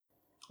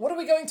What are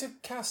we going to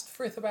cast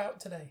Frith about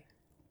today?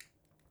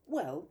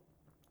 Well,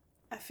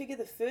 I figure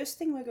the first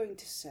thing we're going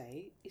to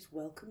say is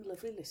welcome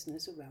lovely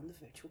listeners around the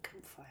virtual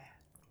campfire.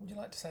 Would you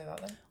like to say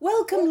that then?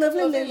 Welcome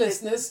lovely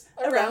listeners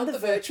around the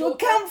virtual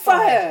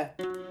campfire.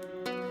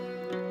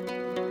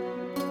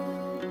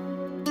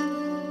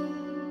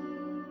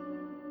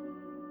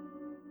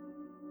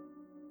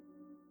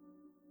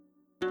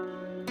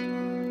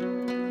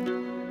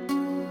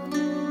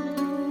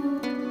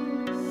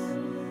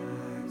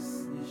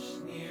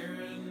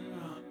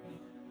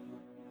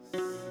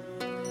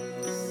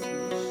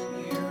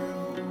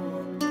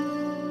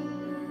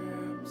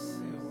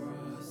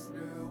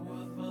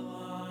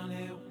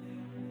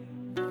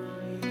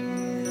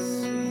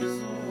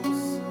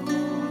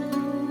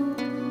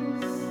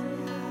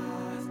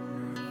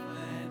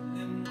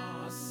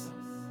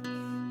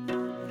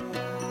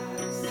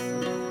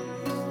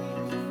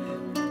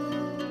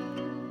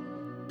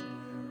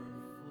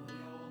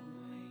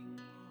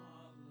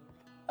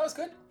 That was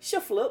good.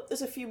 Shuffle up,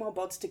 there's a few more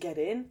bods to get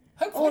in.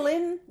 Hopefully. All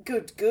in,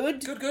 good.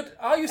 Good.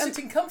 Are you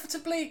sitting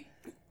comfortably?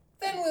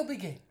 Then we'll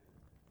begin.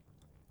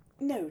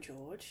 No,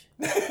 George.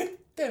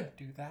 Don't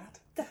do that.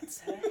 That's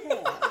her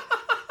hair.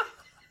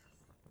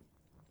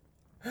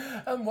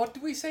 And what do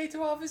we say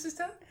to our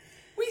visitor?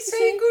 We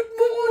say good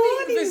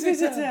morning,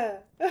 visitor.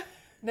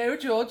 No,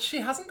 George, she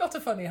hasn't got a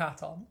funny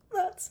hat on.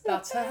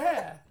 That's her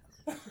hair.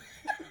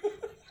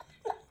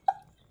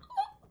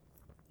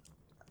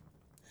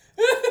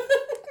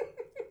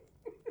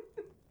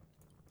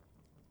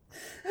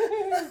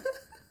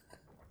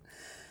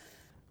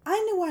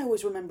 I know I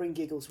was remembering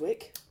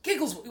Giggleswick.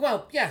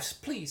 Well, yes,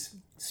 please,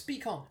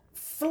 speak on.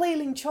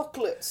 Flailing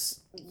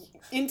Chocolates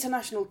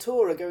international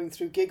tour are going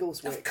through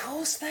Giggleswick. Of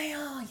course they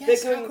are,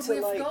 yes, They're how going could to,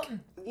 we have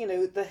forgotten?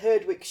 The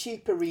Herdwick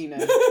Sheep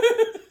Arena.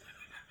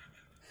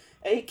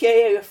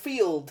 A.k.a. a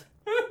field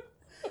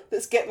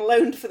that's getting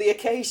loaned for the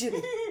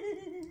occasion.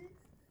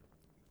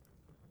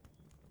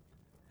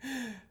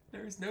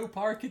 There is no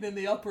parking in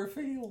the upper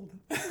field.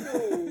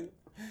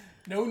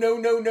 No.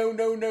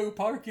 No,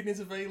 parking is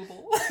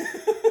available.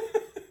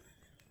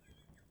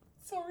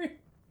 Sorry.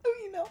 No,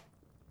 you're not.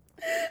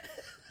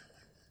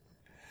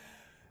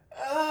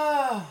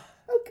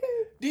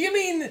 Okay. Do you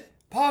mean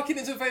parking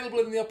is available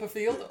in the upper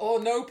field or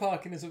no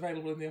parking is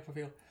available in the upper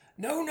field?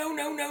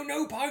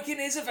 No, parking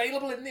is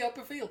available in the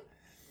upper field.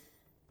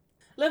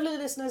 Lovely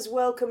listeners,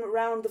 welcome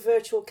around the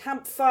virtual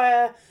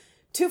campfire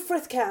to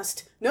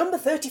Frithcast number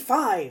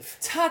 35.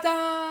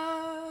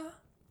 Ta-da!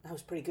 That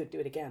was pretty good. Do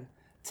it again.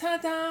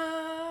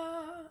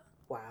 Ta-da!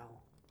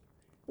 Wow.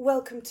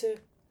 Welcome to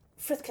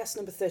Frithcast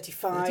number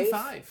 35.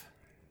 35.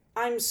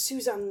 I'm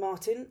Suzanne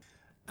Martin.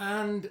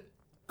 And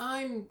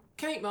I'm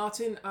Kate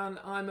Martin, and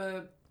I'm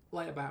a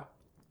layabout.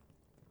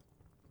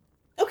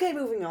 Okay,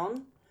 moving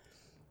on.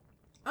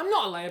 I'm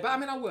not a layabout. I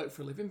mean, I work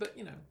for a living, but,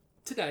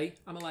 today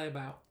I'm a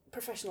layabout.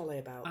 Professional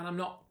layabout. And I'm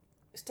not...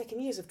 It's taken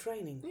years of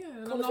training. Yeah.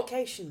 And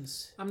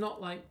qualifications. I'm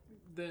not like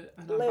an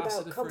layabout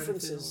ambassador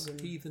conferences. For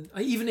anything, or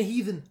a heathen. Even a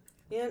heathen.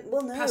 Yeah,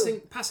 well, no.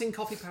 Passing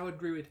coffee-powered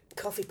druid.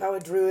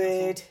 Coffee-powered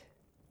druid.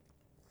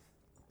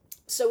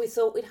 So we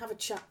thought we'd have a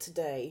chat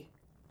today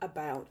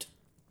about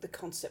the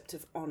concept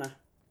of honour.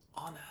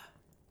 Honour.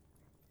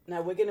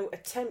 Now, we're going to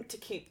attempt to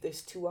keep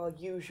this to our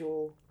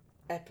usual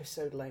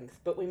episode length,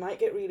 but we might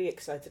get really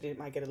excited and it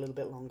might get a little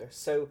bit longer.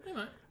 So,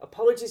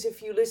 apologies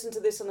if you listen to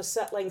this on a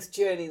set-length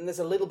journey and there's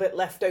a little bit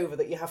left over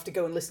that you have to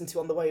go and listen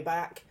to on the way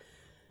back.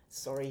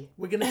 Sorry.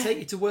 We're going to take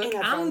you to work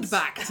and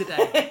back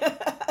today.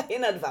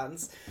 In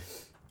advance.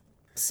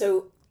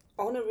 So,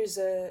 honour is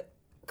a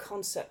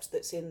concept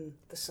that's in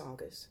the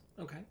sagas.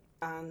 Okay.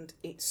 And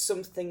it's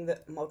something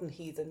that modern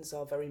heathens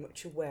are very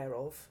much aware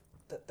of,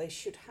 that they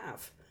should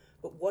have.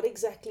 But what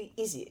exactly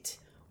is it?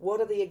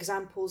 What are the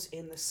examples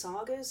in the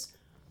sagas?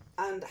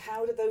 And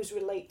how do those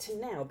relate to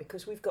now?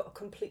 Because we've got a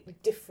completely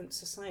different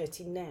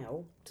society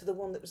now to the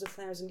one that was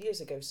 1,000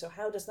 years ago. So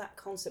how does that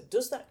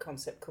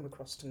concept come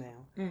across to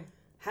now? Mm.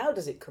 How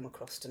does it come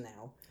across to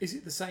now? Is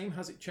it the same?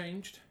 Has it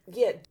changed?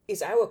 Yeah,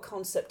 is our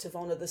concept of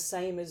honour the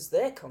same as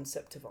their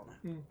concept of honour?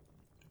 Mm.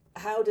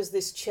 How does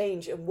this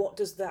change and what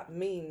does that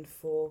mean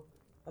for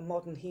a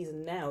modern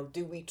heathen now?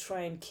 Do we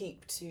try and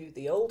keep to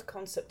the old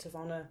concept of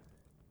honour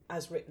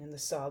as written in the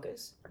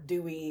sagas?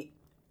 Do we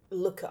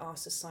look at our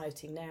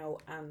society now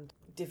and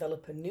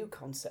develop a new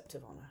concept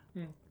of honour?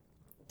 Mm.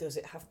 Does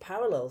it have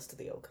parallels to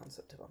the old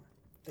concept of honour?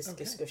 This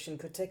discussion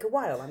could take a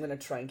while. I'm going to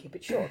try and keep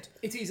it short.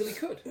 It easily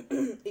could.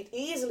 It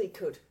easily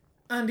could.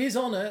 And is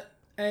honour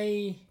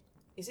a...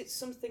 Is it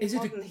something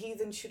modern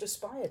heathens should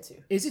aspire to?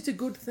 Is it a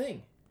good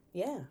thing?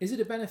 Yeah. Is it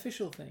a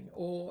beneficial thing?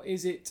 Or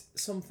is it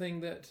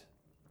something that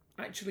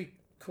actually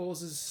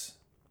causes...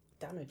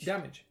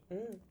 Damage.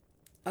 Mm.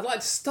 I'd like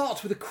to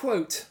start with a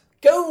quote.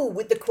 Go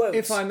with the quote.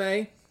 If I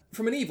may.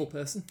 From an evil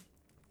person.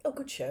 Oh,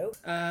 good show.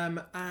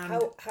 And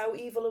how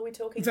evil are we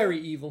talking? Very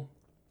evil.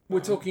 We're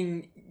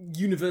talking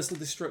universal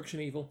destruction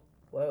evil.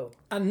 Whoa.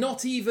 And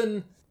not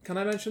even... Can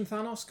I mention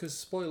Thanos? Because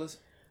spoilers.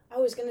 I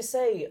was going to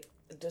say,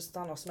 does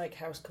Thanos make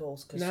house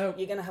calls? Because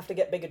you're going to have to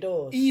get bigger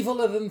doors.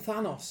 Eviler than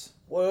Thanos.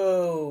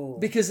 Whoa.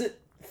 Because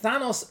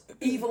Thanos,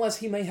 evil as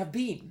he may have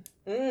been,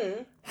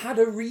 had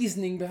a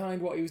reasoning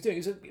behind what he was doing.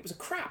 It was a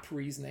crap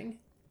reasoning.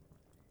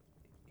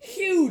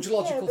 Huge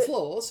logical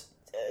flaws.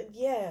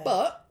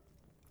 But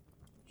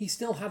he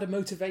still had a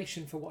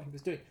motivation for what he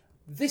was doing.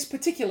 This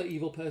particular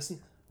evil person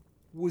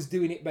was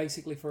doing it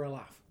basically for a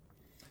laugh.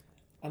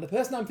 And the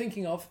person I'm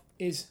thinking of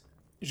is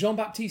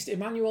Jean-Baptiste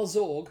Emmanuel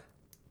Zorg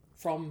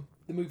from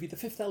the movie The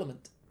Fifth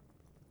Element.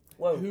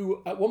 Whoa.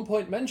 Who at one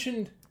point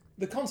mentioned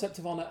the concept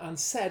of honour and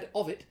said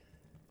of it,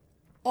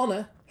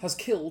 honour has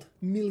killed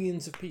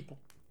millions of people.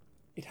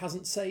 It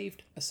hasn't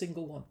saved a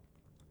single one.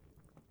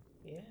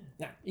 Yeah.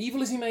 Now,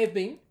 evil as he may have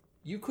been,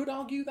 you could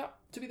argue that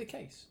to be the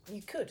case.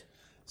 You could.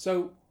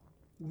 So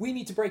we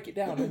need to break it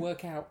down and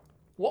work out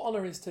what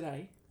honour is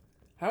today,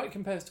 how it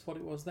compares to what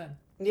it was then.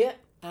 Yeah.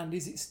 And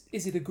is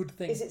it a good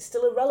thing? Is it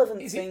still a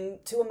relevant thing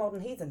to a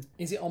modern heathen?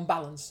 Is it on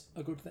balance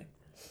a good thing?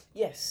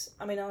 Yes.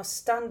 I mean, our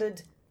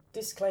standard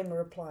disclaimer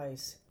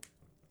applies.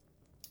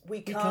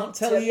 We can't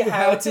tell you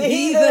how to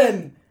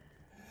heathen.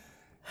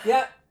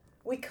 Yeah.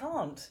 We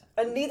can't.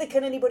 And neither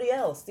can anybody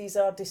else. These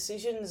are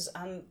decisions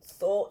and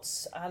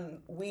thoughts and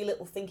wee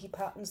little thinky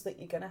patterns that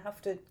you're going to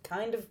have to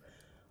kind of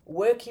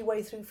work your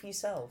way through for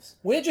yourselves.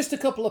 We're just a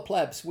couple of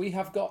plebs. We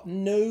have got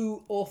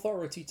no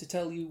authority to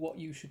tell you what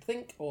you should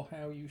think or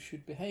how you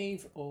should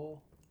behave or...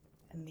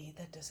 And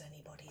neither does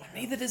anybody else.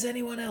 Neither does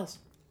anyone else.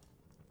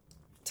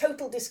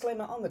 Total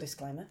disclaimer on the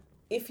disclaimer.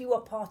 If you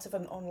are part of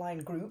an online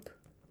group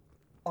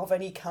of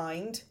any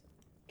kind,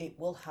 it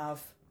will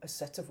have a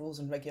set of rules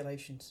and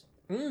regulations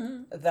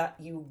that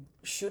you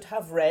should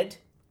have read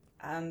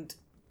and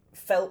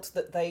felt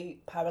that they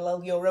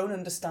parallel your own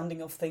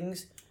understanding of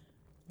things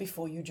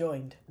before you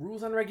joined.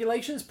 Rules and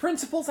regulations,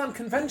 principles and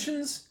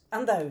conventions.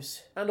 And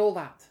those. And all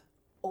that.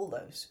 All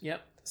those.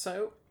 Yep.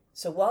 So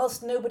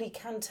whilst nobody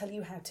can tell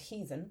you how to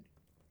heathen,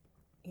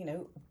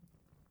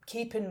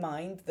 keep in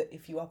mind that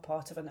if you are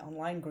part of an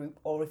online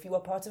group or if you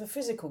are part of a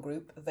physical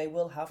group, they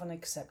will have an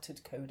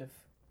accepted code of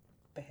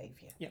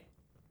behaviour. Yep.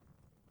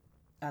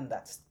 And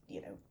that's,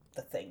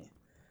 the thing.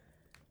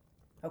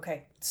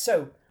 Okay,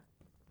 so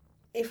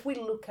if we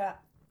look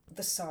at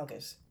the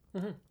sagas,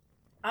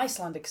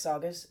 Icelandic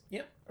sagas,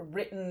 are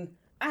written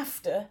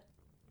after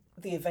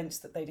the events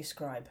that they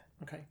describe.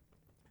 Okay.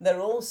 They're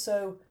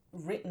also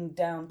written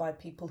down by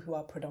people who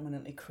are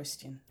predominantly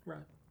Christian.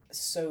 Right.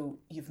 So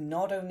you've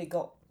not only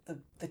got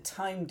the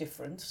time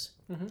difference,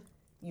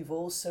 you've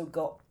also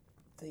got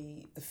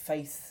the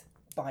faith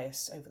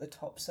bias over the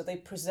top. So they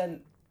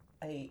present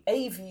a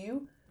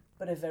view,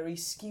 but a very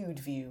skewed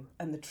view.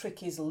 And the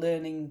trick is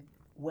learning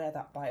where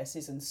that bias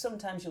is. And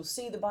sometimes you'll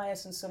see the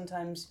bias and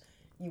sometimes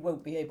you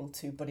won't be able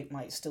to, but it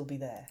might still be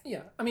there.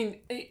 Yeah, I mean,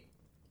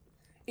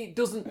 it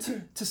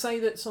doesn't... to say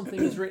that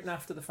something is written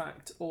after the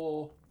fact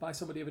or by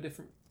somebody of a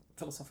different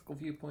philosophical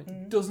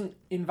viewpoint doesn't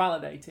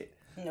invalidate it,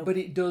 but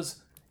it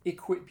does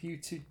equip you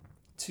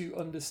to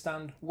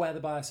understand where the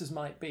biases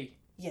might be.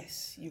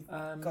 Yes, you've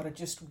got to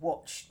just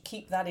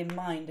keep that in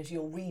mind as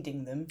you're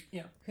reading them,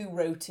 who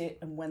wrote it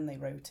and when they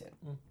wrote it.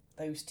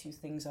 Those two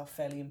things are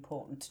fairly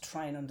important to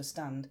try and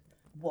understand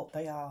what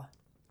they are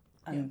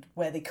and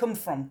where they come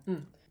from.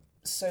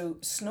 So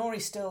Snorri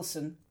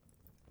Sturluson,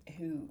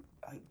 who,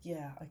 I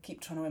keep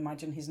trying to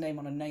imagine his name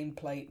on a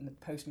nameplate and the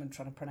postman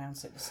trying to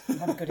pronounce it. It's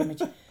not a good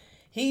image.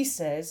 He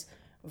says,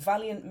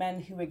 valiant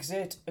men who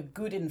exert a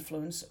good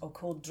influence are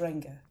called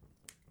drenga.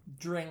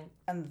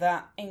 And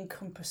that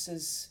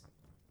encompasses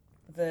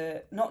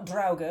not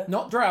Drauga.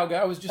 Not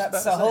Drauga, I was just about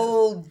to say. That's a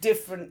whole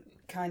different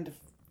kind of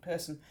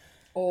person.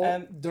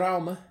 Or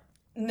Drauma.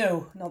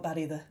 No, not that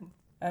either.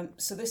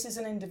 So this is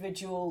an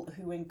individual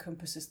who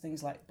encompasses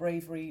things like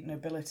bravery,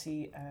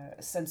 nobility,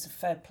 a sense of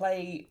fair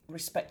play,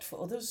 respect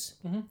for others,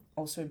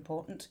 also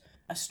important.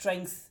 A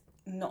strength,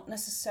 not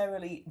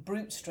necessarily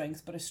brute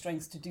strength, but a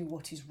strength to do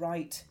what is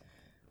right.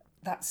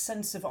 That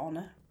sense of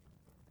honour.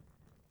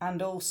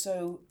 And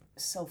also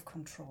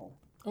self-control.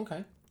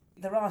 Okay.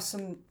 There are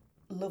some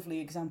lovely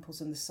examples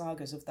in the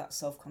sagas of that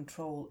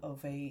self-control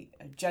of a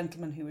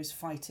gentleman who is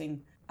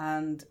fighting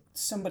and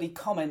somebody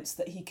comments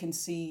that he can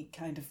see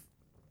kind of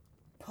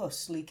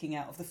pus leaking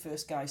out of the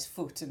first guy's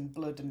foot and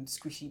blood and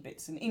squishy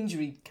bits and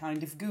injury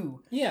kind of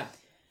goo. Yeah.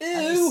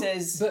 And he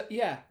says, but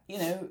yeah,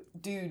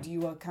 dude,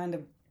 you are kind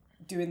of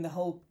doing the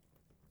whole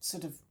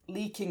sort of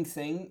leaking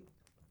thing.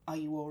 Are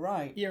you all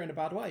right? You're in a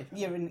bad way.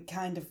 You're in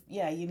kind of,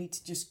 you need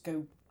to just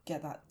go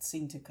get that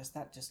seen to because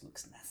that just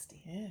looks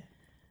nasty. Yeah.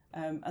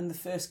 And the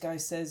first guy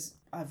says,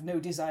 I've no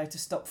desire to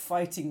stop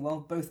fighting while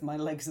both my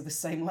legs are the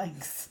same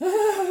length.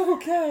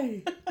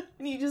 Okay.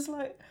 And you're just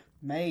like,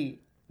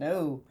 mate,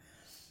 no.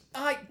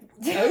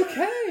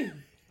 Okay.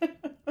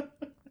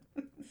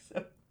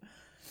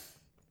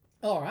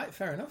 All right,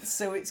 fair enough.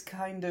 So it's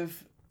kind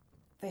of,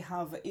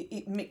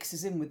 it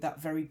mixes in with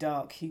that very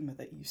dark humour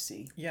that you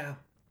see. Yeah.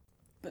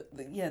 But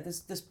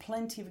there's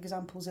plenty of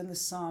examples in the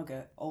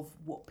saga of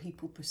what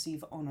people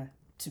perceive honour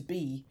to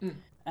be.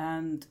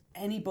 And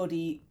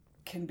anybody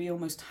can be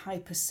almost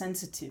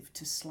hypersensitive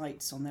to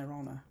slights on their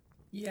honour.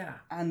 Yeah.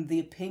 And the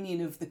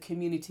opinion of the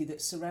community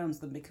that surrounds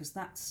them, because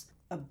that's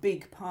a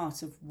big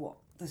part of what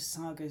the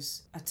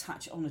sagas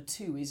attach honour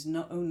to is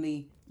not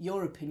only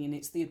your opinion,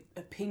 it's the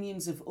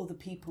opinions of other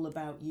people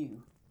about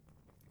you.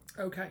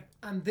 Okay,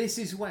 and this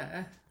is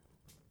where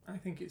I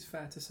think it's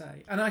fair to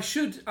say, and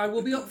I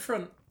will be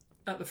upfront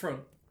at the front.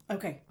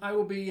 Okay. I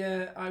will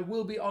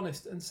be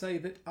honest and say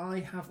that I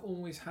have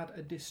always had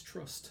a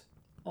distrust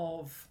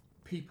of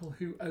people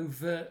who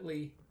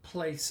overtly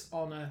place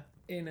honour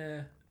in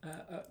a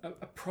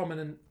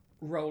prominent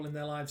role in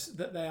their lives,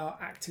 that they are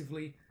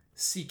actively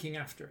seeking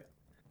after it.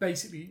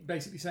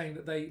 Basically saying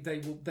that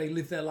they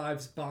live their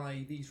lives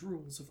by these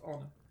rules of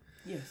honour.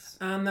 Yes.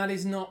 And that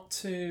is not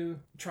to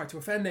try to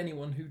offend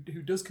anyone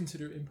who does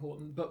consider it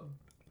important, but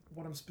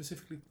what I'm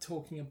specifically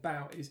talking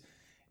about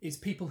is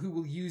people who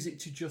will use it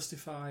to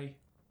justify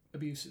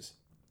abuses.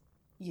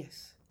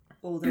 Yes.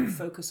 Or they'll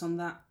focus on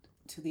that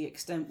to the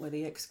extent where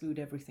they exclude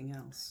everything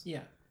else.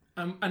 Yeah.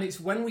 And it's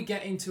when we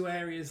get into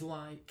areas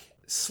like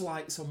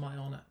slights on my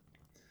honour.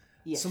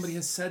 Yes. Somebody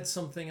has said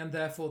something and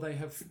therefore they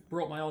have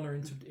brought my honour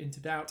into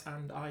doubt,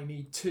 and I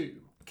need to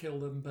kill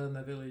them, burn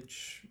their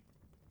village,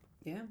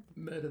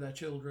 murder their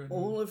children.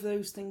 All of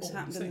those things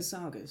happened in the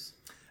sagas.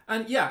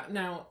 And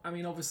now, I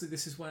mean, obviously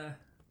this is where,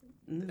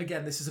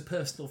 again, this is a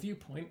personal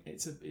viewpoint.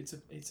 It's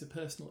a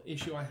personal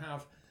issue I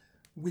have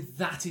with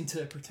that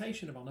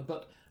interpretation of honour.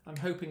 But I'm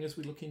hoping as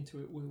we look into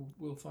it,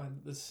 we'll find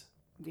that there's...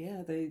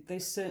 Yeah,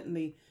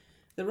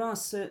 there are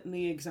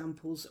certainly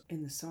examples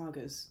in the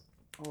sagas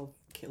of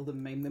kill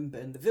them, maim them,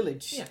 burn the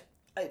village. Yeah.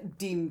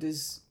 Deemed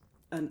as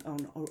an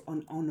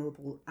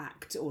honourable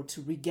act or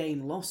to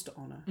regain lost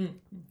honour.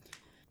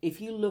 If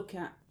you look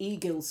at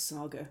Egil's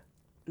saga,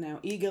 now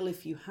Egil,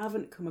 if you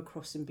haven't come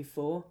across him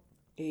before,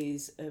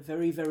 is a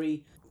very,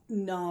 very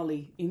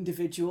gnarly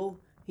individual.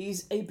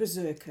 He's a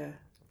berserker.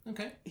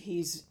 Okay.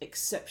 He's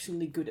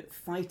exceptionally good at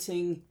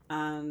fighting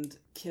and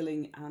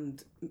killing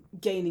and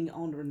gaining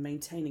honour and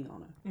maintaining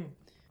honour.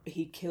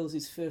 He kills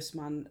his first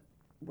man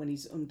when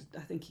he's under...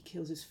 I think he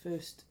kills his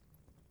first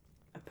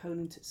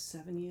opponent at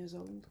 7 years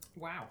old.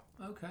 Wow.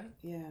 Okay.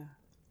 Yeah.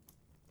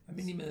 A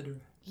mini murderer.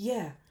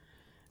 Yeah.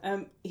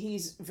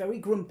 He's very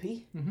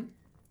grumpy,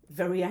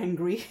 very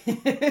angry,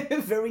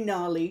 very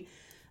gnarly,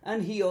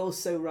 and he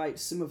also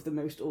writes some of the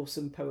most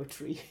awesome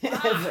poetry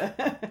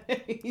ever.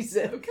 He's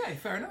okay,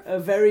 fair enough. A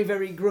very,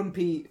 very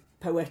grumpy,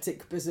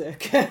 poetic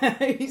berserker.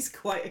 He's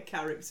quite a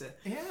character.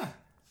 Yeah.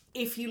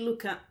 If you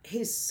look at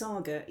his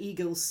saga,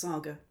 Egil's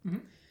saga,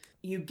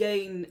 you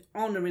gain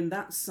honour in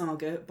that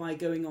saga by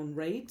going on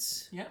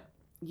raids. Yeah.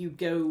 You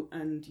go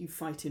and you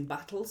fight in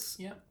battles.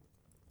 Yeah.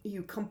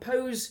 You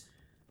compose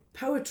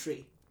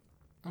poetry.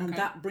 Okay. And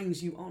that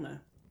brings you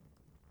honour.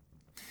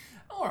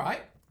 All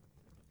right.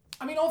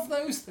 I mean, of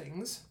those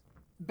things,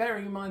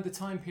 bearing in mind the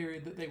time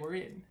period that they were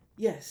in,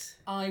 yes,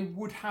 I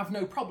would have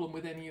no problem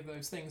with any of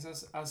those things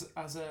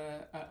as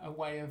a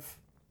way of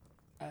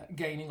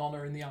gaining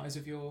honour in the eyes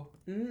of your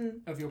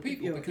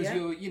people, because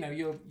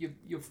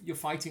you're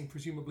fighting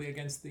presumably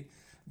against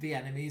the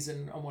enemies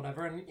and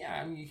whatever, and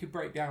I mean, you could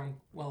break down,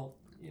 well,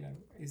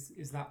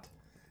 is that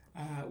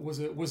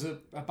was a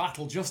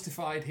battle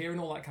justified here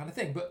and all that kind of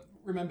thing, but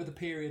remember the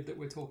period that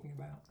we're talking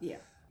about. Yeah.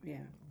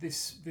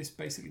 This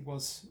basically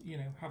was,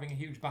 having a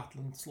huge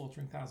battle and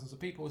slaughtering thousands of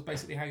people was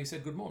basically how you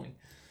said good morning.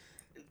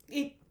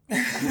 It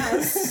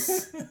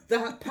has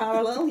that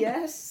parallel,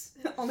 yes,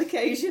 on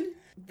occasion.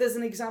 There's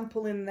an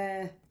example in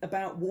there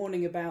about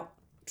warning about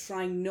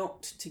trying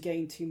not to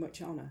gain too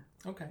much honour.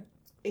 Okay.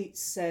 It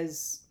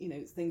says,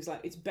 things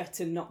like it's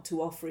better not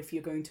to offer if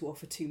you're going to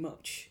offer too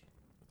much.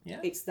 Yeah.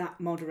 It's that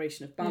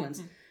moderation of balance.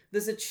 Mm-hmm.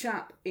 There's a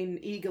chap in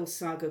Egil's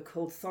saga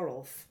called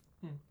Thorolf,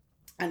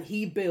 and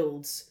he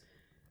builds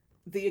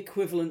the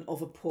equivalent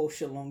of a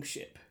Porsche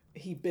longship.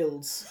 He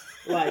builds,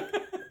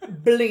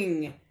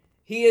 bling.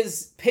 He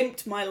has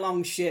pimped my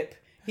longship.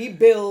 He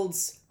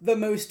builds the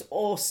most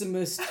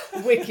awesomest,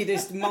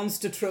 wickedest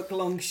monster truck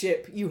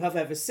longship you have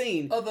ever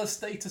seen. Other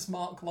status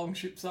mark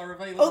longships are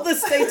available. Other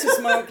status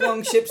mark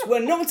longships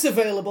were not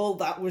available.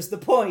 That was the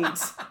point.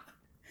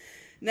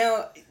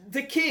 Now,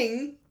 the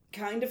king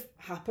kind of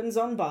happens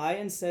on by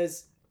and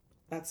says,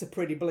 "That's a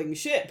pretty bling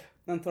ship."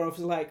 And Thorolf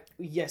is like,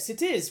 "Yes,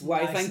 it is.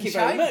 Why, nice thank you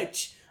very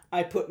much."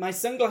 I put my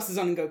sunglasses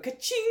on and go,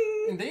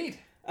 ka-ching! Indeed.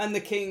 And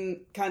the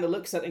king kind of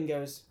looks at it and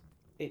goes,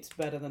 "It's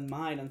better than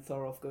mine." And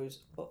Thorolf goes,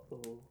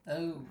 "Uh-oh."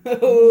 Oh.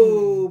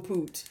 Oh,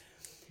 poot.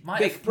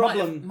 Big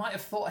problem. Might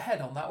have thought ahead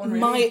on that one, really.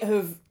 Might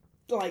have,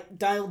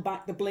 dialed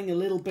back the bling a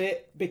little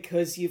bit,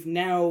 because you've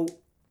now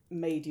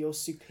made your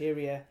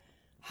superior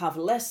have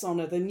less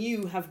honour than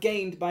you have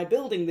gained by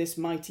building this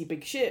mighty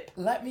big ship.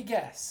 Let me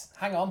guess.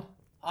 Hang on.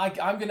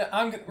 I'm gonna,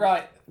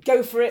 right.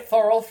 Go for it.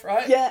 Thorolf,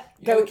 right? Yeah.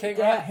 You're the king,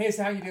 right? Here's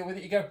how you deal with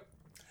it. You go,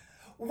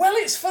 "Well,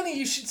 it's funny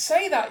you should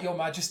say that, Your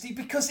Majesty,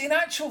 because in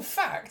actual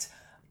fact,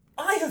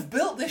 I have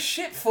built this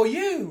ship for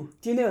you."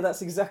 Do you know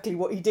that's exactly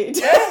what he did?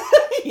 Yeah?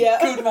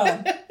 Yeah. Good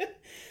man.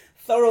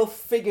 Thorolf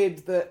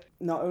figured that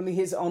not only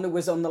his honour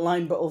was on the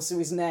line, but also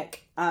his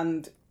neck,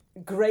 and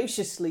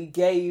graciously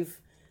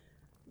gave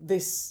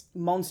this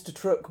monster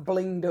truck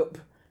blinged up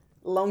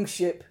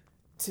longship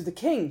to the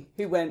king,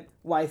 who went,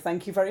 "Why,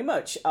 thank you very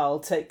much. I'll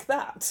take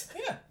that."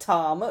 Yeah.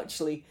 Tar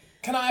muchly.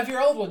 Can I have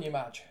your old one, you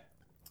Madge?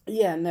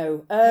 Yeah,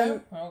 no.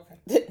 No? Oh,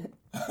 okay.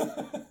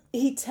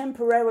 He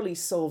temporarily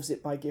solves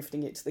it by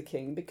gifting it to the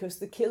king, because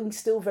the king's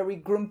still very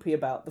grumpy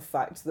about the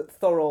fact that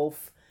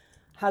Thorolf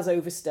has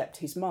overstepped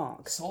his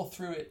mark. Saw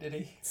through it, did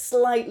he?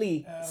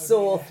 Slightly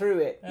saw through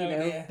it. You know,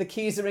 dear. The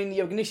keys are in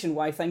the ignition.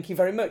 Why, thank you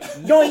very much.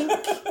 Yoink!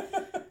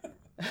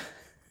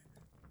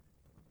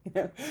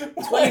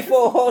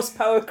 24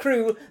 horsepower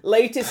crew,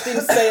 latest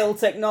in sail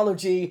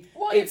technology.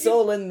 It's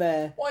all in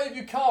there. Why have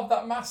you carved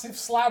that massive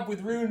slab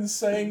with runes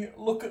saying,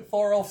 "Look at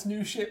Thorolf's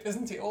new ship,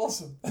 isn't it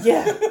awesome?"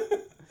 Yeah.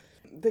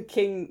 The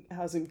king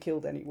hasn't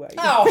killed anyway.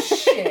 Oh,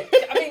 shit.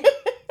 I mean,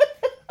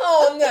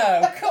 oh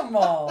no, come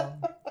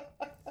on.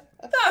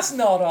 That's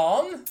not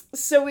on.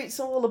 So it's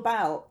all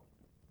about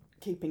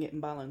keeping it in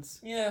balance.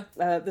 Yeah.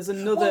 There's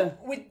another...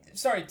 Well,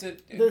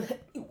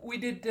 we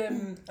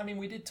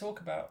did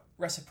talk about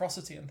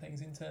reciprocity and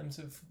things in terms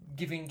of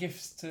giving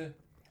gifts to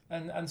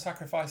and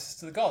sacrifices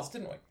to the gods,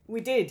 didn't we?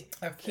 We did.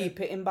 Keep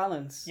it in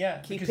balance. Yeah.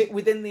 Keep it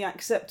within the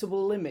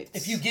acceptable limits.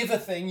 If you give a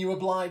thing, you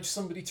oblige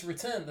somebody to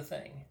return the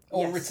thing.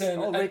 Or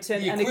return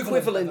an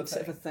equivalent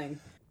of a thing.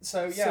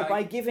 So, yeah. So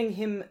by giving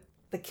him,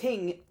 the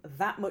king,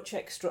 that much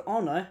extra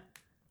honour,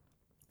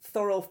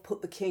 Thorolf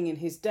put the king in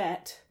his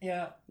debt.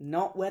 Yeah.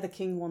 Not where the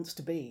king wants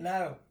to be.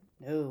 No.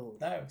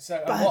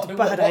 So what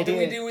do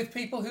we do with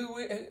people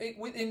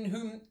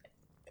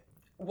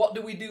What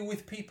do we do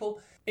with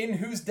people in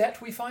whose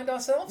debt we find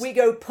ourselves? We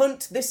go,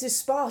 punt, this is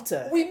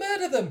Sparta. We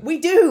murder them. We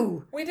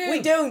do. We do.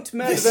 We don't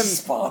murder this them. Is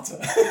Sparta.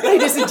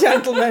 Ladies and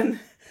gentlemen,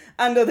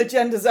 and other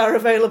genders are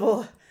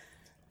available,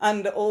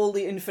 and all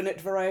the infinite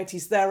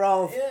varieties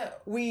thereof. Yeah.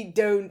 We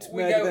don't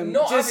murder them.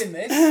 Not having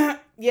this.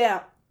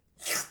 Yeah.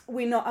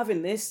 We're not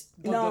having this.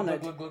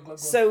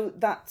 So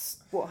that's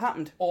what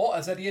happened. Or,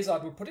 as Eddie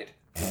Izzard would put it.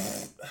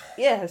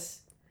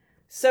 Yes.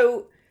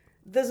 So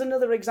there's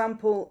another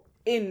example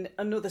in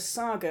another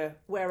saga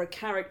where a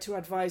character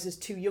advises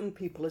two young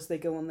people as they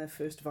go on their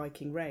first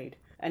Viking raid.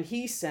 And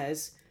he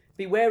says,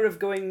 "Beware of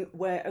going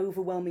where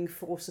overwhelming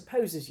force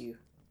opposes you.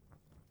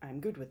 I'm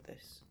good with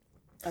this."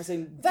 As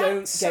in,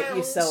 don't get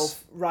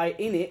yourself right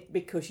in it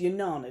because you're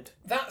narnered.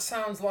 That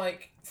sounds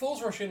like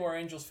fools rush in where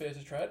angels fear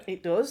to tread.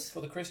 It does.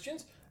 For the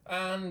Christians.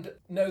 And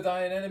know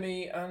thine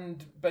enemy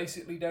and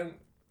basically don't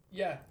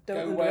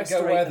go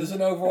where there's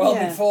an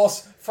overwhelming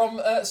force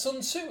from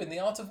Sun Tzu in The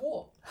Art of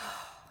War.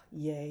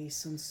 Yay,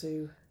 Sun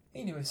Tzu.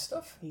 He knew his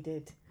stuff. He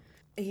did.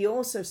 He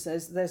also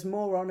says there's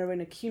more honour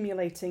in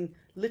accumulating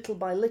little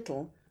by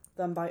little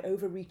than by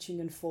overreaching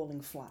and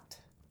falling flat.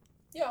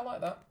 Yeah, I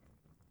like that.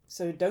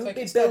 So don't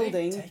be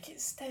building... Take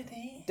it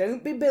steady.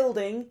 Don't be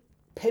building,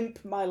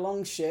 pimp my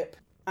longship,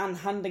 and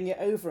handing it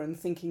over and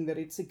thinking that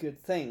it's a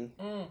good thing.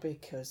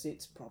 Because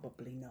it's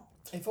probably not.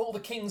 If all the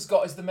king's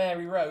got is the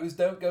Mary Rose,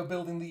 don't go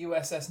building the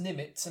USS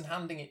Nimitz and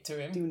handing it to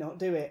him. Do not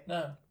do it.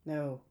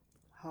 No.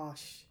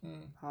 Harsh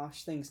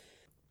things.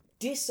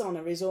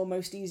 Dishonour is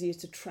almost easier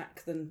to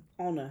track than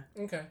honour.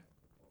 Okay.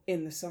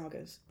 In the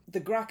sagas. The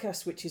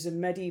Gracchus, which is a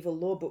medieval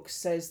law book,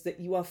 says that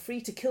you are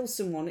free to kill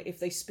someone if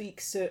they speak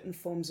certain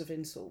forms of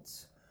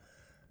insults.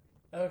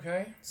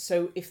 Okay.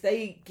 So if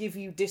they give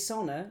you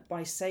dishonour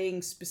by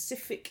saying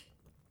specific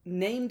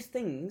named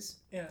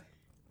things,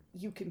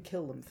 you can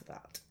kill them for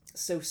that.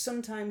 So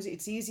sometimes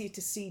it's easier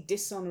to see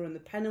dishonour and the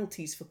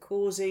penalties for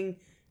causing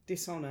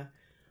dishonour,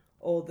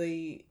 or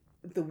the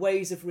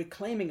ways of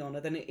reclaiming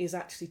honour, than it is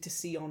actually to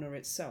see honour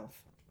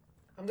itself.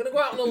 I'm going to go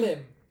out on a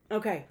limb.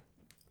 Okay.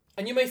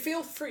 And you may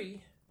feel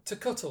free to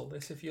cut all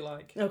this if you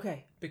like.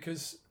 Okay.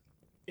 Because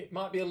it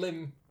might be a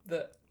limb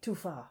that... Too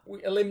far.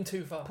 A limb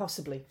too far.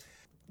 Possibly.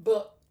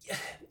 But,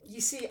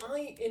 you see,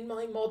 in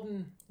my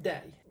modern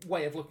day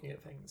way of looking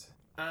at things,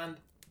 and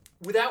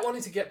without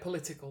wanting to get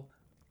political,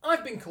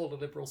 I've been called a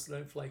liberal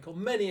snowflake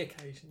on many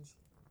occasions.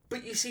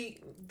 But you see,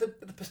 the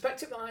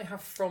perspective that I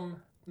have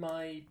from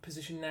my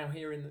position now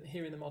here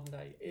in the modern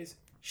day is,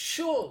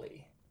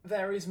 surely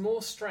there is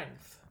more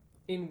strength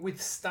in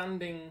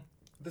withstanding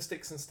the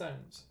sticks and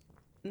stones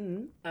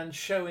and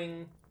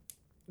showing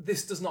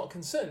this does not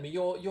concern me.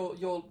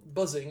 Your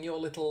buzzing, your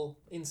little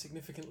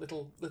insignificant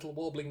little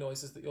warbling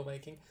noises that you're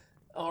making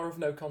are of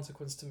no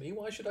consequence to me.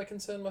 Why should I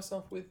concern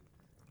myself with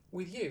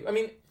you? I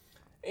mean,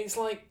 it's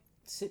like,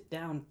 sit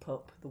down,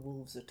 pup. The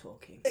wolves are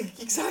talking.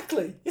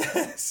 Exactly.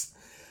 Yes.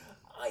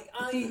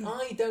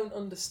 I don't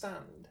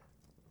understand.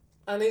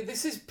 And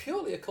this is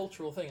purely a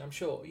cultural thing, I'm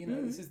sure. You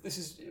know, this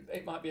is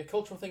it might be a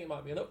cultural thing, it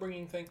might be an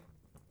upbringing thing.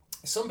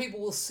 Some people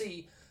will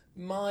see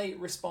my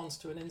response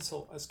to an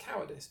insult as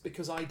cowardice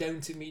because I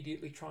don't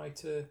immediately try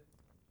to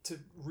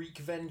wreak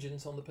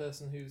vengeance on the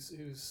person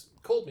who's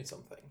called me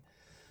something.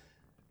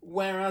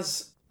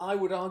 Whereas I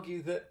would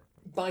argue that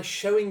by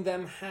showing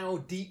them how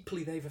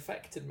deeply they've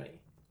affected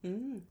me,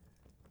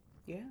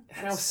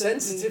 how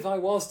sensitive I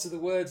was to the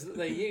words that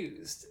they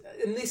used,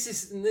 and this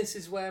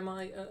is where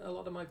a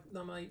lot of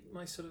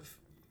my sort of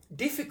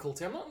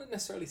difficulty, I'm not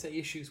necessarily say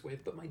issues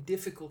with, but my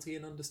difficulty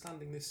in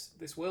understanding this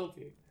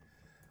worldview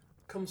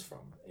comes from.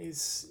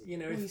 Is,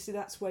 well, you see,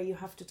 that's where you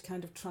have to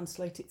kind of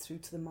translate it through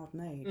to the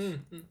modern age.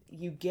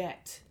 You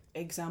get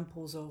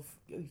examples of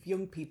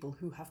young people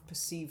who have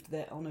perceived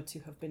their honour to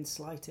have been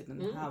slighted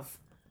and have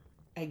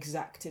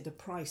exacted a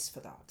price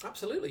for that.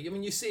 Absolutely. I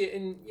mean, you see it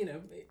in,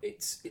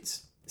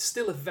 it's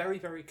still a very,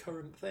 very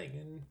current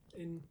thing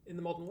in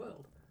the modern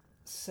world.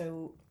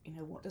 So,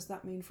 what does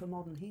that mean for a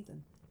modern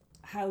heathen?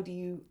 How do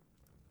you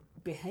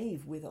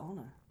behave with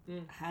honour?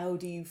 How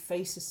do you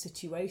face a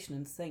situation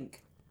and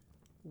think,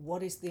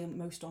 what is the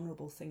most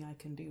honourable thing I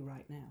can do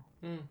right now?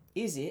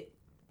 Is it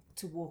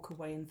to walk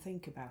away and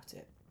think about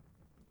it?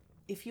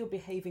 If you're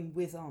behaving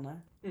with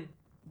honour,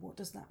 what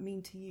does that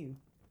mean to you?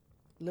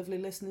 Lovely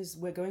listeners,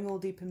 we're going all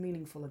deep and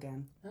meaningful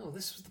again. Oh,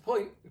 this was the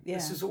point. Yeah,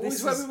 this is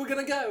always where we were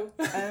going to go.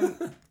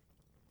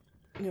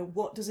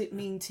 What does it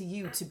mean to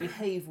you to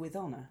behave with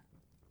honour?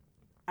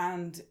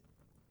 And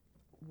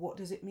what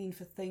does it mean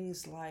for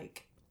things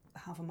like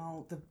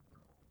Havamal, the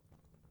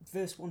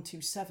verse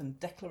 127,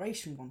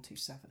 Declaration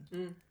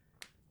 127?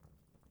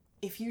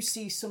 If you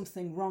see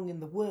something wrong in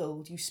the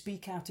world, you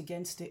speak out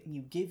against it and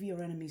you give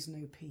your enemies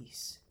no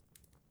peace.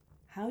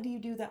 How do you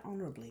do that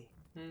honourably?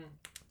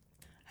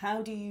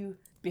 How do you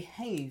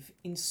behave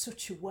in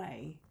such a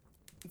way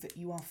that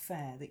you are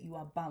fair, that you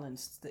are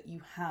balanced, that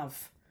you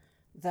have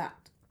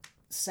that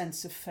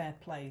sense of fair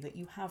play, that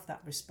you have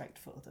that respect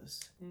for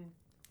others?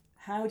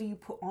 How do you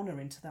put honour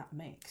into that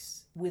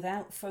mix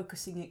without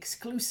focusing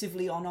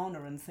exclusively on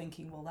honour and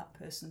thinking, well, that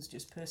person's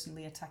just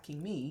personally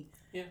attacking me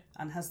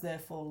and has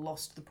therefore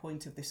lost the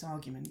point of this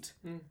argument?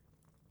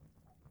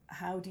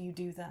 How do you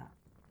do that?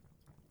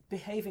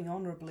 Behaving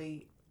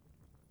honourably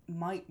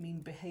might mean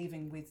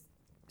behaving with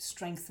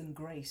strength and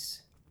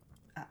grace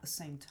at the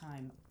same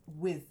time,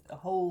 with a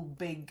whole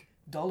big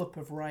dollop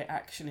of right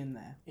action in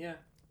there. Yeah.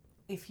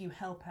 If you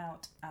help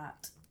out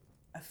at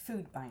a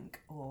food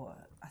bank, or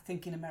I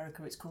think in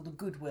America it's called a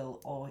Goodwill,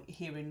 or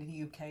here in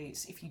the UK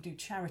it's if you do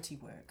charity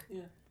work.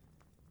 Yeah.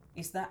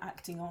 Is that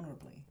acting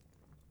honourably?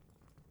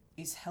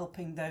 Is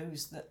helping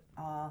those that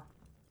are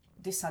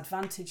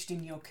disadvantaged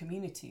in your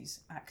communities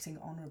acting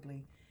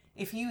honourably?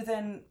 If you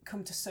then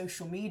come to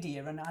social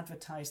media and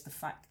advertise the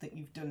fact that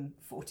you've done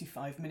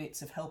 45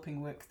 minutes of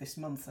helping work this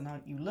month and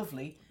aren't you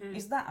lovely,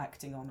 is that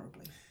acting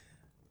honourably?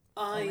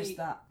 Or is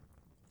that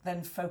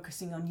then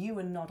focusing on you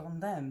and not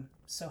on them?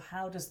 So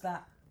how does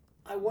that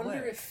I wonder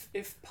work?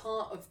 if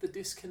part of the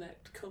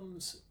disconnect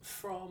comes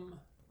from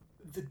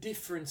the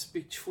difference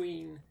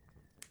between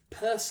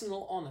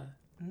personal honour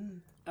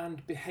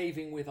and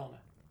behaving with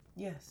honour.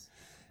 Yes.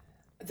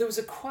 There was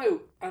a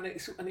quote, and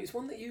it's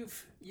one that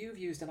you've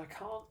used, and I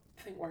can't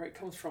think where it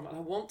comes from, and I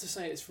want to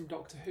say it's from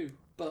Doctor Who,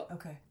 but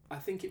I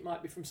think it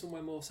might be from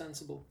somewhere more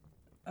sensible.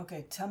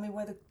 Okay, tell me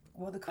what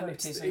the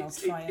quote is, and I'll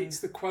try and... It's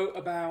the quote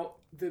about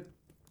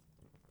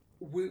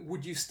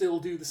would you still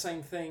do the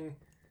same thing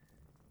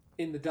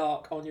in the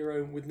dark on your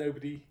own with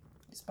nobody?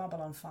 It's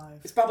Babylon 5.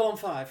 It's Babylon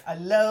 5. I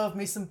love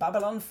me some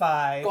Babylon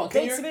 5. Go on,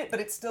 Dates a bit,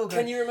 but it's still good.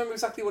 Can you remember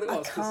exactly what it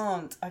was?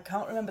 I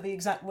can't remember the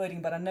exact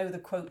wording, but I know the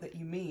quote that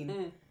you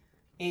mean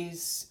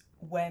is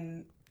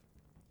when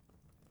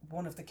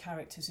one of the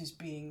characters is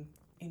being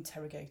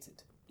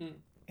interrogated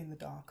in the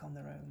dark on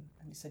their own,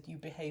 and he said, you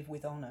behave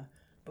with honour,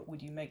 but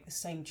would you make the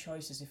same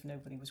choices if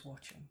nobody was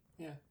watching?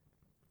 Yeah.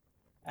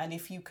 And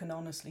if you can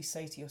honestly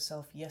say to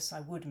yourself, yes,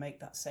 I would make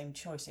that same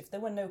choice. If there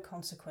were no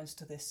consequence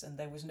to this and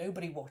there was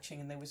nobody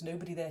watching and there was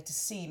nobody there to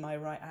see my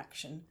right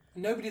action.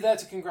 Nobody there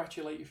to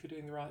congratulate you for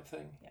doing the right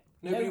thing. Yeah.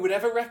 Nobody would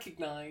ever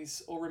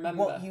recognise or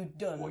remember what you'd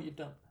done.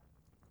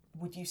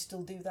 Would you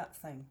still do that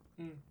thing?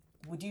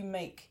 Would you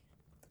make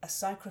a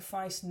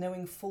sacrifice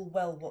knowing full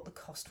well what the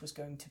cost was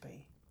going to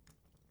be?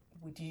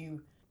 Would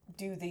you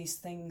do these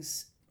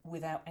things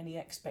without any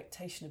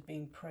expectation of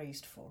being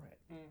praised for it?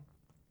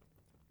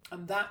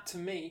 And that, to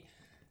me,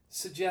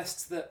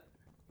 suggests that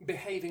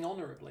behaving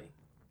honourably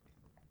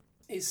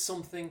is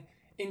something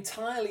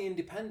entirely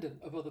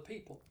independent of other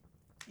people.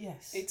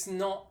 Yes. It's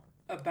not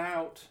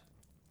about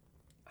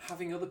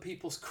having other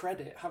people's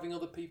credit, having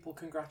other people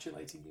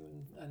congratulating you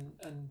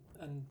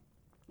and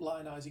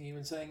lionising you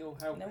and saying, oh,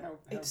 how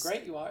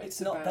great you are.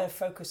 It's not their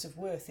focus of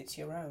worth, it's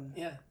your own.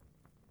 Yeah.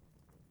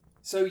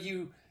 So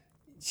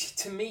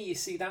to me, you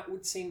see, that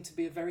would seem to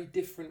be a very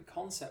different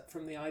concept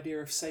from the idea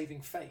of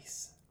saving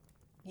face.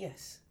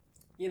 Yes.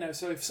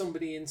 So if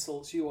somebody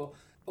insults you,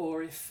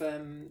 or if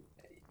in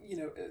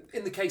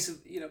the case of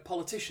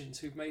politicians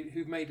who've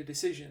made a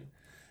decision,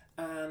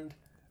 and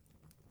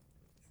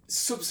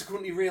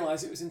subsequently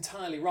realise it was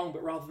entirely wrong,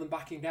 but rather than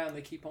backing down,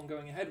 they keep on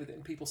going ahead with it,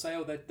 and people say,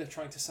 oh, they're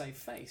trying to save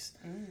face,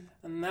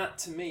 and that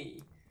to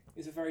me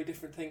is a very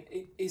different thing.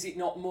 Is it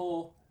not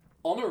more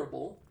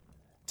honourable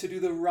to do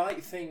the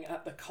right thing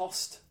at the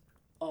cost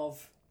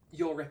of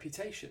your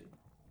reputation,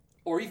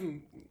 or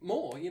even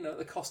more, at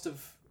the cost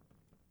of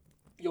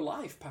your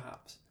life,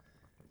 perhaps,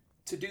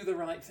 to do the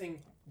right thing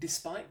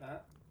despite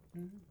that?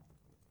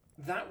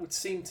 That would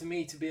seem to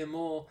me to be a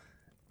more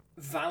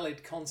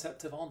valid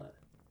concept of honour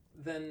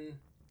than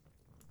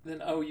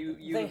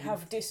they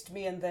have dissed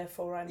me and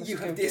therefore I must you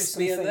go have do dissed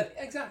something. me and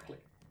exactly.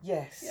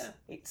 Yes. Yeah.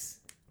 It's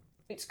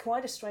it's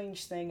quite a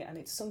strange thing, and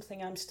it's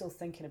something I'm still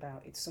thinking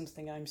about. It's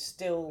something I'm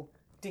still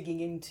digging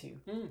into,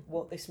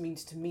 what this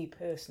means to me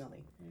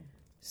personally.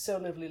 So,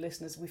 lovely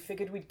listeners, we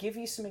figured we'd give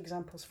you some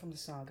examples from the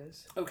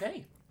sagas.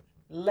 Okay.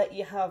 Let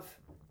you have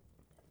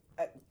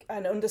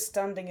an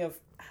understanding of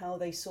how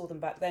they saw them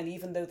back then,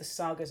 even though the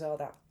sagas are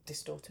that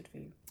distorted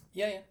view.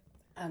 Yeah.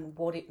 And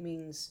what it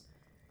means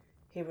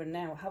here and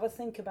now. Have a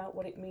think about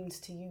what it means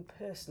to you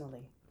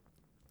personally.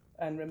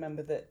 And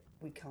remember that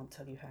we can't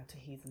tell you how to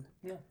heathen.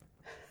 No.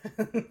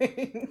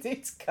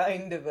 It's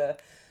kind of a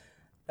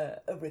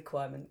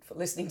requirement for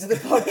listening to the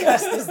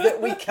podcast is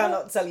that we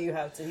cannot tell you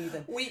how to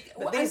heathen.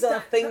 But these are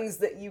things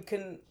that you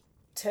can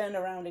turn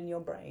around in your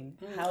brain.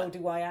 How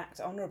do I act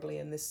honourably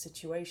in this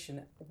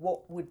situation?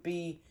 What would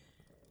be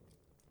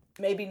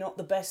maybe not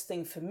the best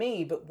thing for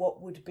me, but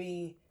what would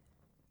be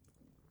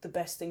the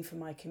best thing for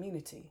my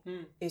community?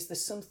 Is there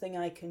something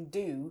I can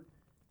do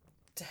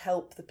to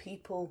help the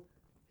people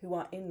who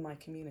are in my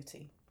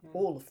community?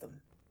 All of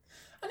them.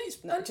 And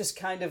it's not just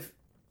kind of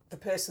the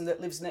person that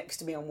lives next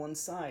to me on one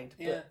side,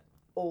 but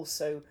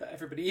also... But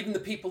everybody, even the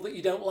people that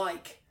you don't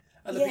like,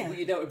 and the people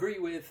you don't agree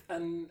with,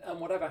 and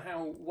whatever,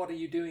 what are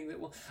you doing that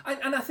will...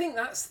 And I think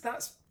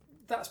that's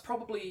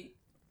probably...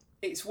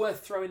 It's worth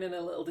throwing in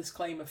a little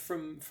disclaimer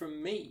from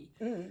me,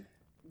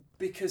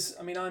 because,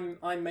 I mean,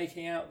 I'm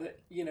making out that,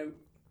 you know,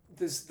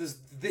 there's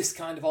this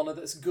kind of honour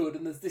that's good,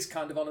 and there's this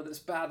kind of honour that's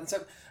bad,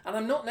 and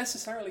I'm not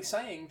necessarily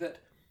saying that,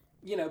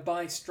 you know,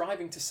 by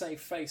striving to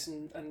save face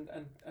and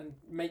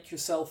make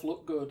yourself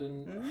look good,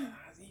 and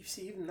you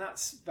see, even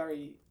that's a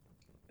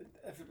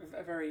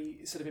very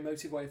sort of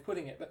emotive way of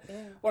putting it. But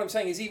what I'm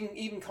saying is,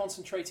 even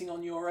concentrating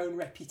on your own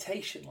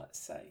reputation, let's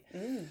say,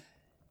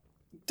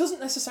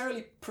 doesn't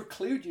necessarily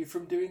preclude you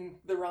from doing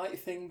the right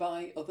thing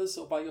by others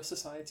or by your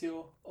society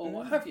or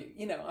what have you.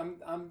 You know,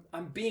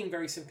 I'm being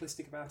very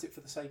simplistic about it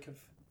for the sake of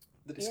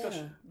the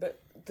discussion. Yeah,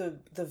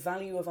 but the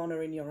value of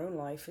honour in your own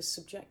life is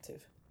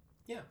subjective.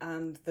 Yeah.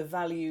 And the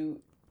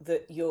value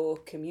that your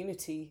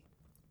community,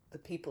 the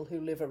people who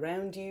live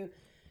around you,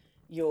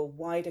 your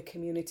wider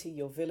community,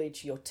 your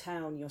village, your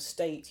town, your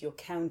state, your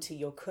county,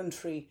 your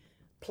country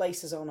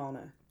places on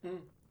honour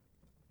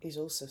is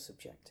also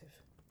subjective.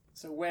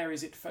 So where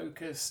is it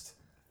focused?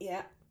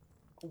 Yeah.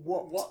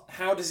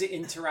 How does it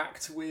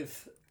interact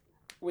with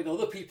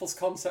other people's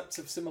concepts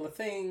of similar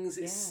things?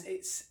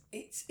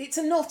 It's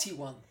a knotty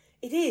one.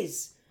 It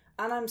is.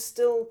 And I'm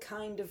still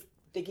kind of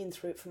digging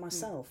through it for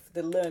myself.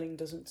 The learning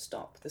doesn't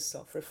stop. The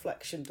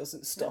self-reflection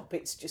doesn't stop.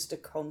 It's just a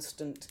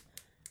constant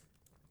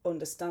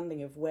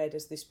understanding of where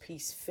does this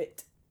piece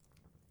fit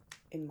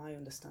in my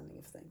understanding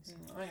of things.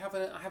 I have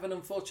an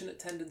unfortunate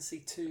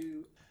tendency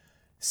to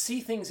see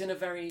things in a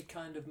very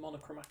kind of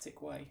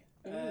monochromatic way.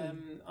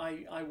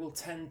 I will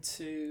tend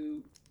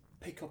to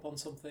pick up on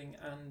something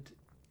and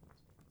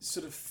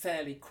sort of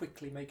fairly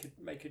quickly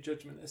make a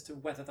judgment as to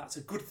whether that's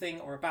a good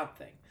thing or a bad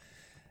thing.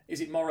 Is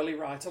it morally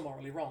right or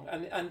morally wrong?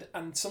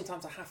 And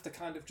sometimes I have to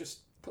kind of just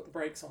put the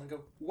brakes on and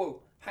go,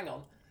 whoa, hang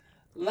on.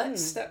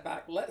 Let's step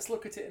back. Let's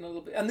look at it in a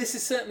little bit. And this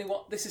is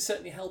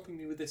certainly helping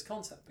me with this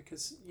concept,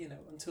 because, you know,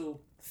 until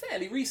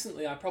fairly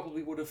recently, I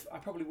probably would have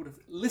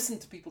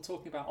listened to people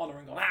talking about honour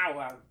and gone,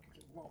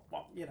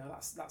 well, you know,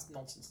 that's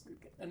nonsense.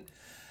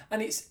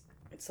 And it's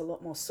a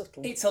lot more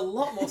subtle. It's a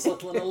lot more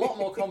subtle and a lot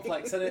more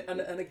complex. And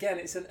again,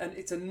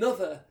 it's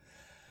another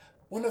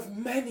one of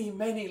many,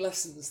 many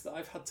lessons that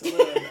I've had to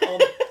learn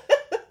on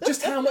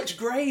just how much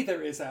grey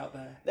there is out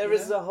there. There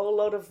is a whole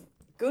lot of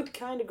good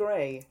kind of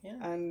grey. Yeah.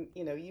 And,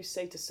 you know, you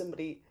say to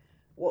somebody,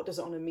 what does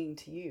honour mean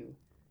to you?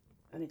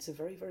 And it's a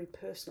very, very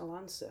personal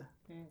answer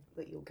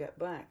that you'll get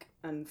back.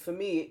 And for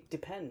me, it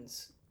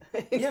depends.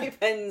 It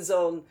depends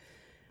on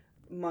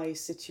my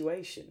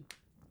situation.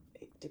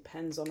 It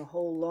depends on a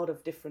whole lot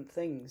of different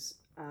things.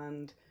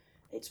 And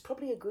it's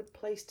probably a good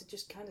place to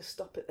just kind of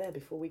stop it there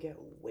before we get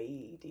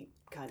way deep,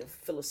 kind of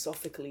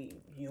philosophically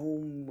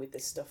yom with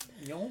this stuff.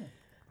 Yom?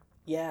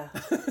 Yeah,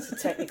 it's a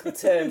technical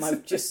term.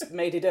 I've just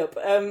made it up.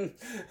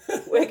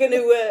 We're going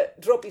to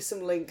drop you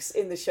some links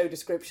in the show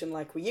description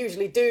like we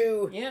usually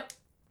do. Yeah.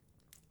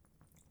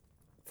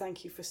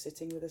 Thank you for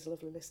sitting with us,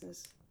 lovely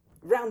listeners,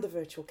 round the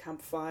virtual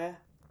campfire.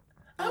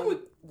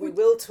 We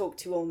will talk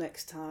to you all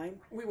next time.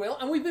 We will,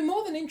 and we've been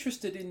more than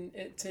interested in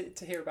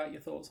to hear about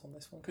your thoughts on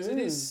this one, because it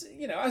is,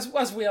 you know,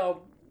 as we are,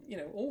 you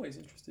know, always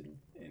interested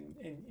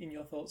in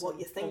your thoughts. What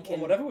you're thinking,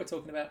 on whatever we're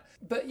talking about.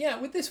 But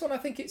yeah, with this one, I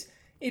think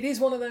it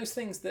is one of those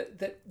things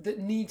that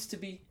needs to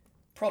be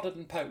prodded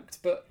and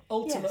poked, but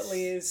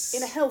ultimately is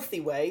in a healthy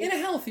way. In a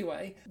healthy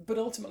way, but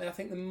ultimately, I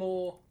think the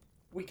more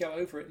we go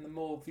over it and the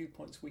more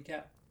viewpoints we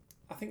get,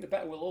 I think the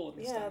better we'll all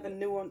understand. Yeah,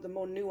 the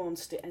more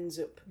nuanced it ends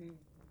up.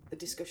 The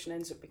discussion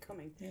ends up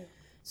becoming. Yeah.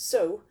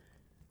 So,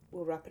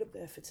 we'll wrap it up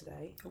there for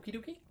today. Okie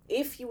dokie.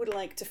 If you would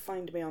like to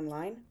find me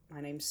online,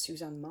 my name's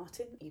Suzanne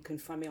Martin. You can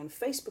find me on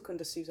Facebook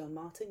under Suzanne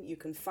Martin. You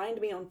can find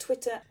me on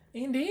Twitter.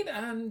 Indeed,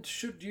 and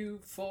should you,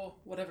 for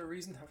whatever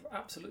reason, have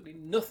absolutely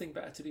nothing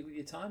better to do with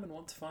your time and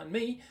want to find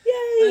me...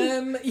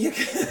 Yay! You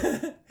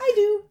can... I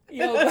do.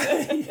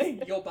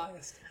 You're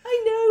biased.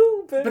 I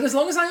know, but as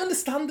long as I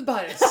understand the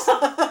bias.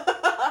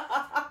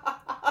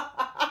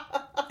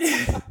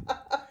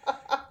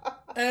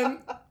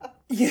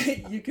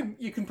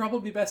 You can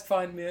probably best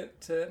find me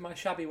at my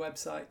shabby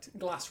website,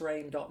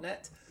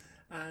 glassrain.net,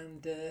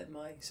 and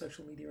my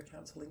social media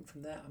accounts are linked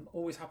from there. I'm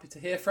always happy to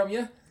hear from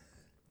you.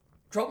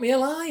 Drop me a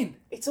line.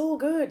 It's all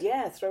good,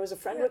 yeah. Throw us a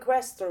friend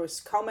request, throw us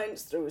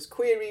comments, throw us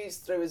queries,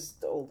 throw us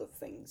all the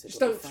things. Just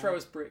don't throw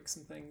us bricks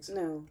and things.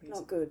 No, please.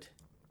 Not good.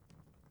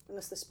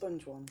 Unless they're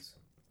sponge ones.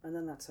 And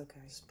then that's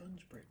okay.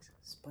 Sponge bricks.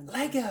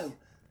 Lego! Bricks.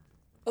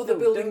 Other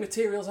building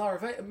materials are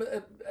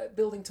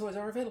building toys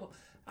are available.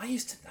 I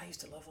used to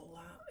love all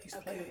that. I used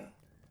to play with that.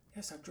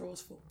 Yes, I have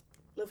drawers full.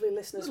 Lovely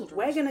listeners,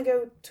 we're going to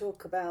go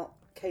talk about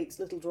Kate's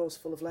little drawers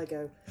full of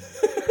Lego.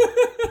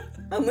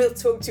 And we'll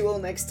talk to you all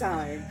next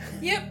time.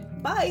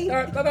 Yep. Bye. All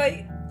right,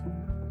 bye-bye.